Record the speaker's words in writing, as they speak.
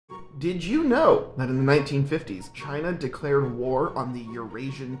Did you know that in the 1950s, China declared war on the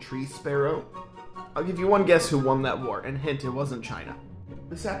Eurasian tree sparrow? I'll give you one guess who won that war, and hint, it wasn't China.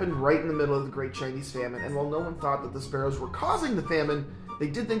 This happened right in the middle of the Great Chinese Famine, and while no one thought that the sparrows were causing the famine, they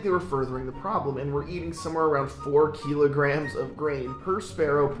did think they were furthering the problem and were eating somewhere around 4 kilograms of grain per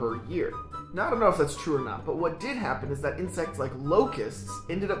sparrow per year. Now, I don't know if that's true or not, but what did happen is that insects like locusts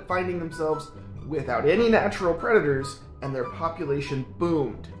ended up finding themselves without any natural predators, and their population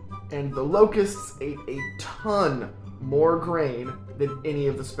boomed. And the locusts ate a ton more grain than any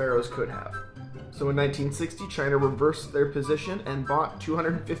of the sparrows could have. So in 1960, China reversed their position and bought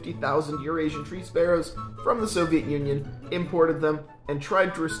 250,000 Eurasian tree sparrows from the Soviet Union, imported them, and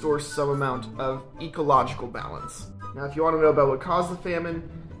tried to restore some amount of ecological balance. Now, if you want to know about what caused the famine,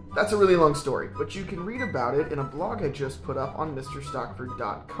 that's a really long story, but you can read about it in a blog I just put up on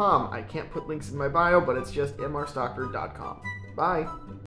MrStockford.com. I can't put links in my bio, but it's just mrstockford.com. Bye!